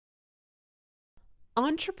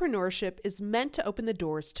Entrepreneurship is meant to open the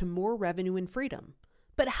doors to more revenue and freedom.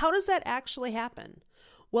 But how does that actually happen?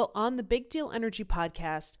 Well, on the Big Deal Energy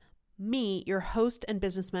podcast, me, your host and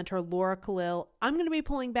business mentor, Laura Khalil, I'm going to be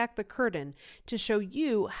pulling back the curtain to show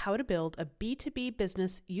you how to build a B2B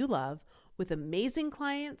business you love with amazing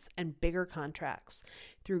clients and bigger contracts.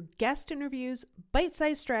 Through guest interviews,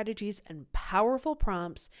 bite-sized strategies, and powerful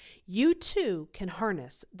prompts, you too can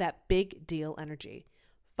harness that big deal energy.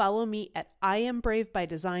 Follow me at I Am Brave by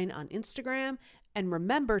Design on Instagram, and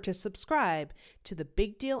remember to subscribe to the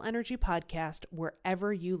Big Deal Energy podcast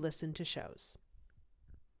wherever you listen to shows.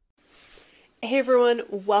 Hey everyone,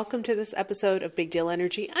 welcome to this episode of Big Deal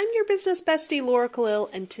Energy. I'm your business bestie, Laura Khalil,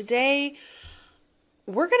 and today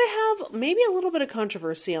we're going to have maybe a little bit of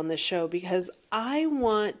controversy on this show because I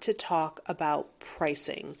want to talk about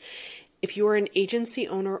pricing. If you are an agency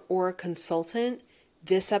owner or a consultant,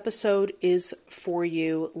 this episode is for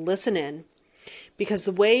you. Listen in, because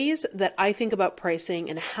the ways that I think about pricing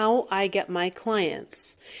and how I get my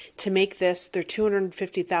clients to make this their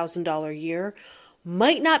 $250,000 year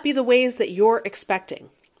might not be the ways that you're expecting.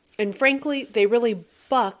 And frankly, they really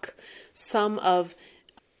buck some of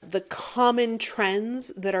the common trends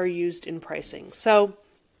that are used in pricing. So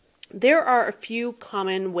there are a few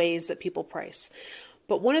common ways that people price.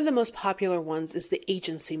 But one of the most popular ones is the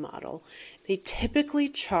agency model. They typically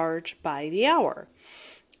charge by the hour.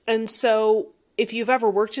 And so if you've ever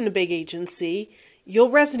worked in a big agency, you'll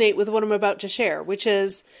resonate with what I'm about to share, which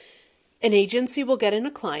is an agency will get in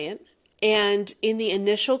a client, and in the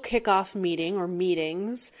initial kickoff meeting or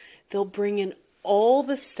meetings, they'll bring in all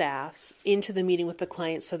the staff into the meeting with the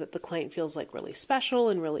client so that the client feels like really special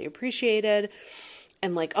and really appreciated.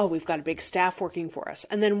 And like, oh, we've got a big staff working for us.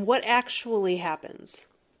 And then what actually happens?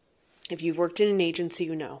 If you've worked in an agency,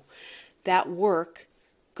 you know that work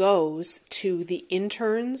goes to the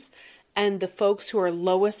interns and the folks who are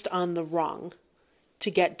lowest on the rung to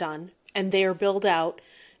get done. And they are billed out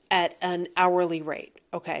at an hourly rate.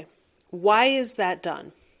 Okay. Why is that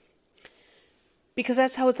done? Because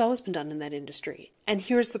that's how it's always been done in that industry. And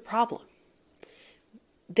here's the problem.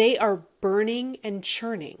 They are burning and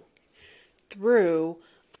churning through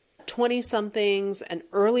 20-somethings and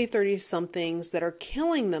early 30-somethings that are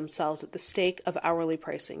killing themselves at the stake of hourly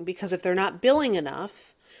pricing. Because if they're not billing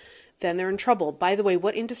enough, then they're in trouble. By the way,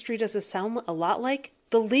 what industry does this sound a lot like?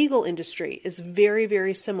 The legal industry is very,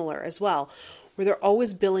 very similar as well, where they're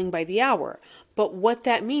always billing by the hour. But what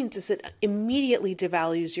that means is it immediately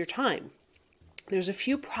devalues your time. There's a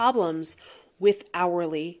few problems with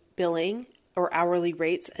hourly billing or hourly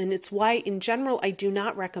rates, and it's why in general I do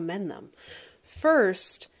not recommend them.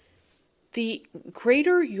 First, the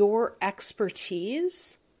greater your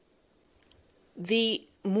expertise, the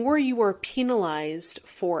more you are penalized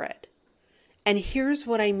for it. And here's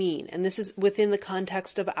what I mean, and this is within the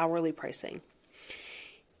context of hourly pricing.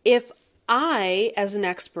 If I, as an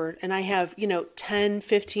expert, and I have, 10,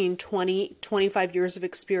 15, 20, 25 years of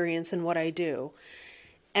experience in what I do,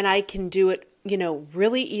 and I can do it,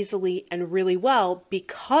 really easily and really well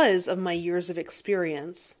because of my years of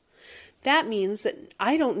experience, that means that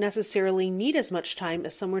I don't necessarily need as much time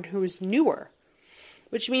as someone who is newer,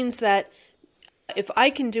 which means that if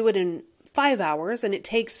I can do it in 5 hours and it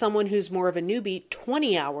takes someone who's more of a newbie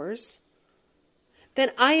 20 hours,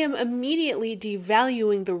 then I am immediately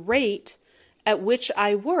devaluing the rate at which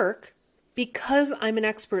I work because I'm an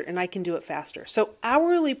expert and I can do it faster. So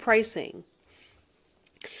hourly pricing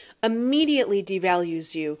immediately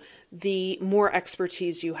devalues you the more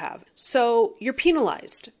expertise you have. So you're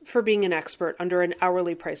penalized for being an expert under an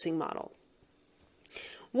hourly pricing model.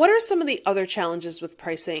 What are some of the other challenges with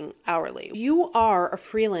pricing hourly? You are a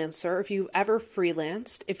freelancer. If you've ever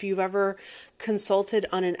freelanced, if you've ever consulted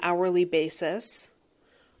on an hourly basis,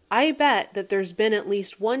 I bet that there's been at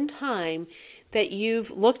least one time that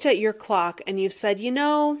you've looked at your clock and you've said,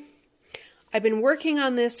 I've been working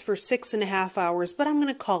on this for 6.5 hours, but I'm going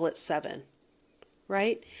to call it 7,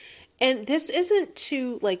 right? And this isn't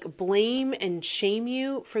to blame and shame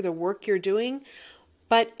you for the work you're doing,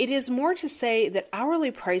 but it is more to say that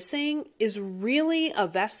hourly pricing is really a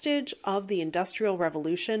vestige of the Industrial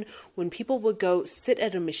Revolution, when people would go sit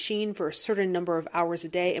at a machine for a certain number of hours a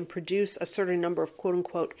day and produce a certain number of quote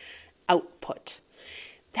unquote output.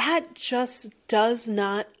 That just does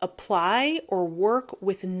not apply or work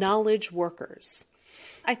with knowledge workers.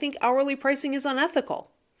 I think hourly pricing is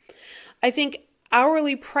unethical. I think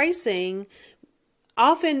hourly pricing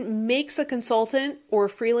often makes a consultant or a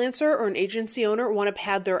freelancer or an agency owner want to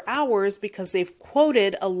pad their hours because they've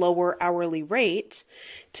quoted a lower hourly rate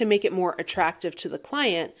to make it more attractive to the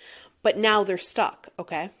client, but now they're stuck,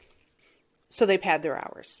 okay? So they pad their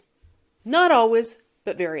hours. Not always,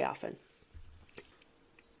 but very often.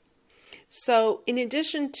 So in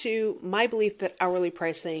addition to my belief that hourly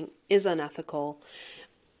pricing is unethical,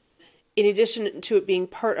 in addition to it being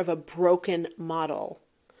part of a broken model,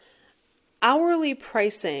 hourly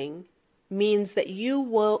pricing means that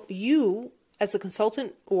you as a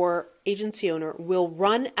consultant or agency owner will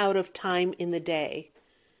run out of time in the day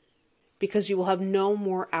because you will have no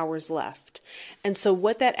more hours left. And so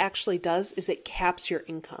what that actually does is it caps your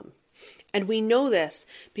income. And we know this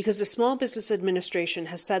because the Small Business Administration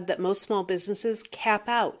has said that most small businesses cap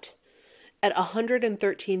out at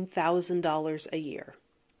 $113,000 a year.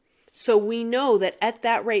 So we know that at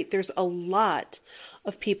that rate, there's a lot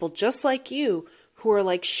of people just like you who are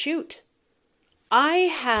like, shoot, I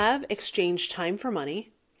have exchanged time for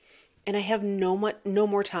money and I have no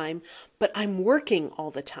more time, but I'm working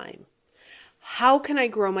all the time. How can I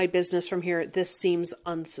grow my business from here? This seems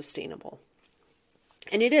unsustainable.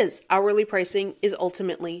 And it is. Hourly pricing is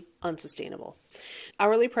ultimately unsustainable.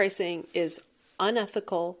 Hourly pricing is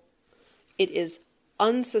unethical. It is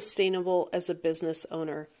unsustainable as a business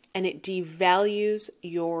owner, and it devalues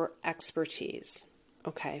your expertise.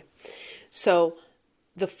 Okay. So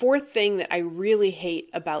the fourth thing that I really hate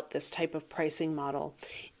about this type of pricing model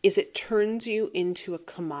is it turns you into a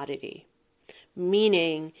commodity,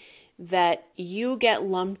 meaning that you get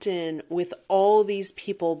lumped in with all these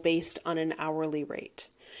people based on an hourly rate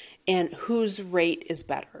and whose rate is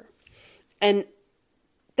better. And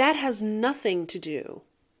that has nothing to do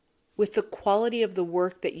with the quality of the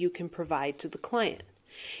work that you can provide to the client.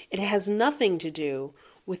 It has nothing to do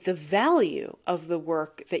with the value of the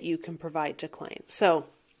work that you can provide to clients. So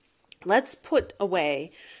let's put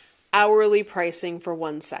away hourly pricing for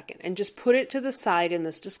 1 second and just put it to the side in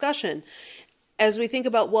this discussion as we think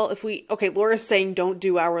about, Laura's saying don't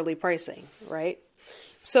do hourly pricing, right?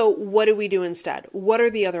 So what do we do instead? What are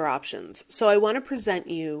the other options? So I want to present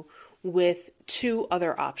you with 2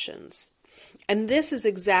 other options. And this is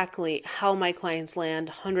exactly how my clients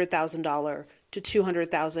land $100,000 to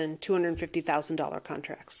 $200,000, $250,000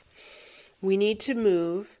 contracts. We need to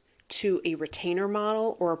move to a retainer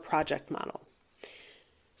model or a project model.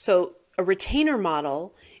 So a retainer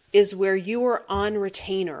model is where you are on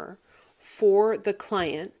retainer for the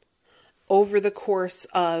client over the course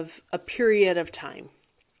of a period of time.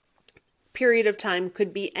 Period of time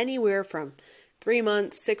could be anywhere from 3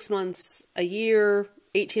 months, 6 months, a year,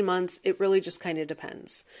 18 months. It really just kind of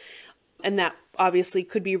depends. And that obviously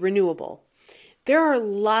could be renewable. There are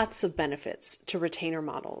lots of benefits to retainer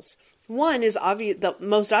models. One is obvious, the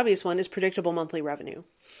most obvious one is predictable monthly revenue.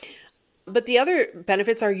 But the other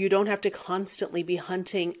benefits are you don't have to constantly be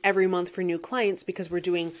hunting every month for new clients because we're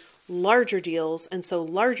doing larger deals. And so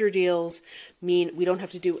larger deals mean we don't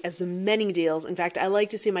have to do as many deals. In fact, I like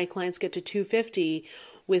to see my clients get to 250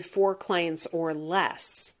 with 4 clients or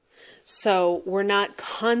less. So we're not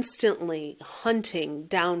constantly hunting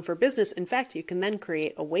down for business. In fact, you can then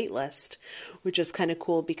create a wait list, which is kind of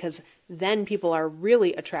cool because then people are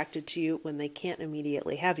really attracted to you when they can't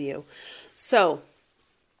immediately have you. So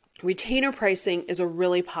retainer pricing is a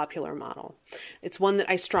really popular model. It's one that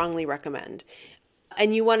I strongly recommend.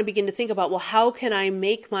 And you want to begin to think about, well, how can I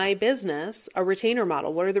make my business a retainer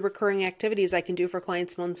model? What are the recurring activities I can do for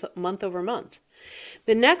clients month over month?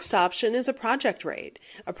 The next option is a project rate.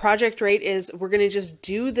 A project rate is we're going to just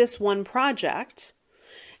do this one project,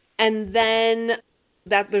 and then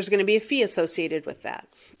that there's going to be a fee associated with that.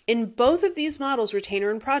 In both of these models, retainer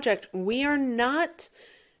and project, we are not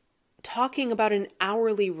talking about an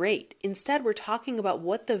hourly rate. Instead, we're talking about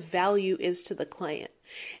what the value is to the client.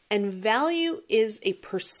 And value is a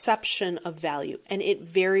perception of value, and it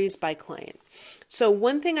varies by client. So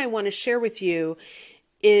one thing I want to share with you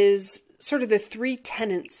is sort of the 3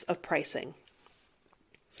 tenets of pricing.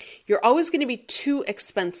 You're always going to be too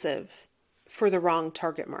expensive for the wrong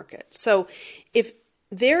target market. So if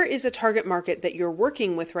there is a target market that you're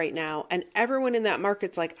working with right now, and everyone in that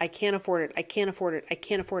market's like, I can't afford it, I can't afford it, I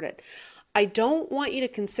can't afford it. I don't want you to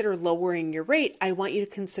consider lowering your rate. I want you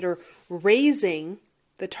to consider raising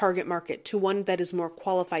the target market to one that is more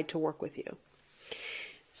qualified to work with you.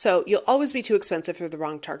 So you'll always be too expensive for the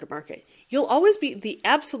wrong target market. You'll always be the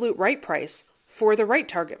absolute right price for the right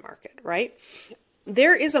target market, right?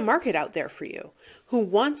 There is a market out there for you who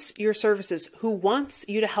wants your services, who wants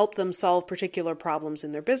you to help them solve particular problems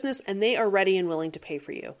in their business, and they are ready and willing to pay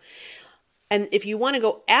for you. And if you want to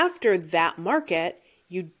go after that market,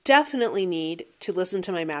 you definitely need to listen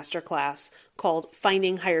to my masterclass called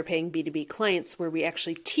Finding Higher Paying B2B Clients, where we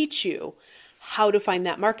actually teach you how to find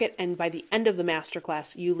that market. And by the end of the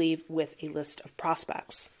masterclass, you leave with a list of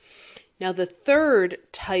prospects. Now, the third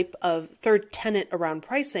tenet around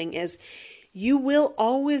pricing is you will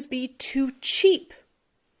always be too cheap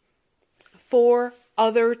for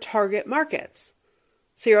other target markets.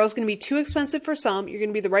 So you're always going to be too expensive for some, you're going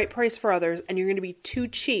to be the right price for others, and you're going to be too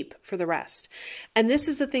cheap for the rest. And this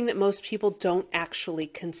is the thing that most people don't actually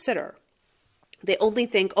consider. They only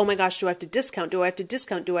think, oh my gosh, do I have to discount? Do I have to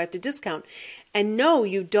discount? Do I have to discount? And no,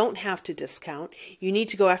 you don't have to discount. You need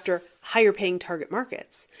to go after higher paying target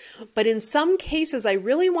markets. But in some cases, I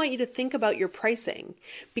really want you to think about your pricing,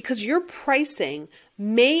 because your pricing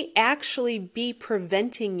may actually be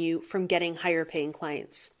preventing you from getting higher paying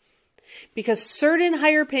clients. Because certain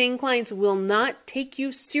higher paying clients will not take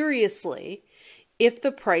you seriously if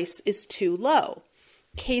the price is too low.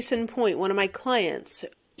 Case in point, one of my clients,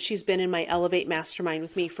 she's been in my Elevate Mastermind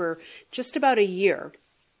with me for just about a year.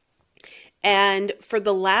 And for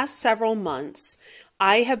the last several months,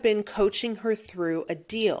 I have been coaching her through a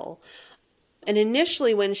deal. And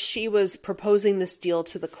initially, when she was proposing this deal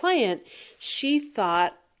to the client, she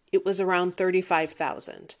thought it was around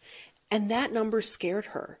 $35,000. And that number scared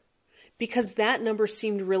her because that number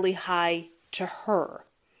seemed really high to her.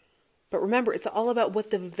 But remember, it's all about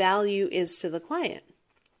what the value is to the client.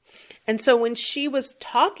 And so when she was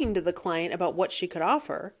talking to the client about what she could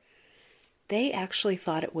offer, they actually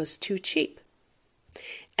thought it was too cheap.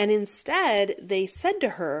 And instead, they said to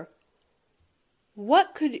her,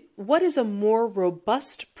 what is a more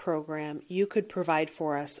robust program you could provide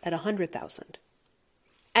for us at $100,000?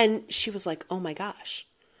 And she was like, oh my gosh,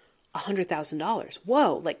 $100,000.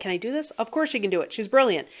 Whoa, like, can I do this? Of course she can do it. She's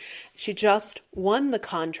brilliant. She just won the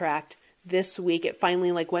contract this week. It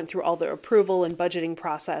finally went through all the approval and budgeting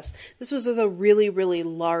process. This was with a really, really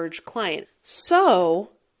large client.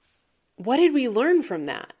 So what did we learn from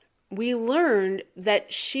that? We learned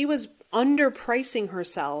that she was underpricing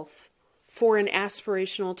herself for an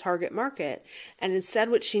aspirational target market. And instead,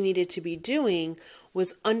 what she needed to be doing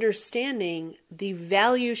was understanding the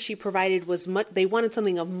value she provided was they wanted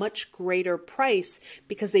something of much greater price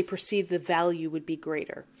because they perceived the value would be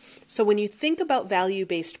greater. So when you think about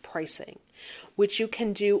value-based pricing, which you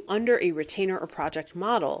can do under a retainer or project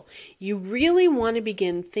model, you really want to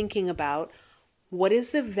begin thinking about what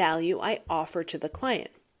is the value I offer to the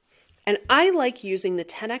client. And I like using the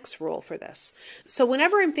 10x rule for this. So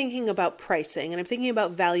whenever I'm thinking about pricing and I'm thinking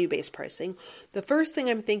about value-based pricing, the first thing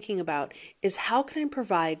I'm thinking about is how can I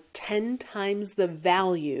provide 10 times the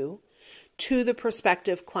value to the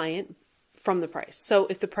prospective client from the price. So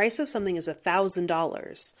if the price of something is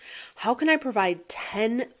 $1,000, how can I provide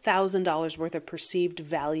 $10,000 worth of perceived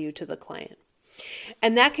value to the client?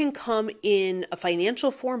 And that can come in a financial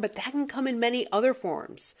form, but that can come in many other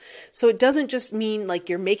forms. So it doesn't just mean like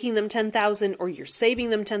you're making them 10,000 or you're saving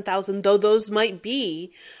them 10,000, though those might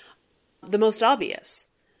be the most obvious.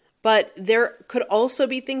 But there could also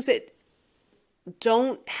be things that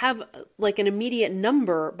don't have like an immediate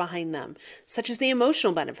number behind them, such as the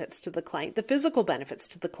emotional benefits to the client, the physical benefits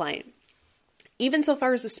to the client, even so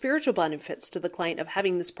far as the spiritual benefits to the client of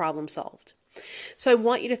having this problem solved. So I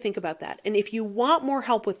want you to think about that. And if you want more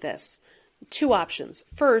help with this, two options.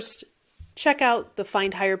 First, check out the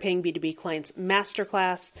Find Higher Paying B2B Clients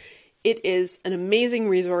Masterclass. It is an amazing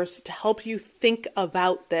resource to help you think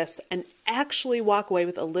about this and actually walk away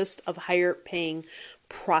with a list of higher paying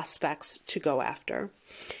prospects to go after.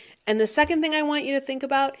 And the second thing I want you to think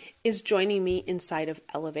about is joining me inside of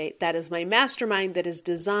Elevate. That is my mastermind that is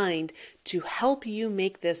designed to help you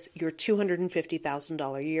make this your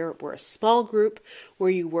 $250,000 year. We're a small group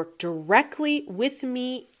where you work directly with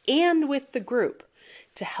me and with the group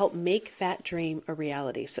to help make that dream a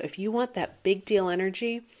reality. So if you want that big deal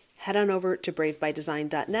energy, head on over to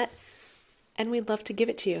bravebydesign.net and we'd love to give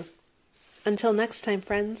it to you. Until next time,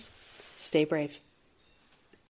 friends, stay brave.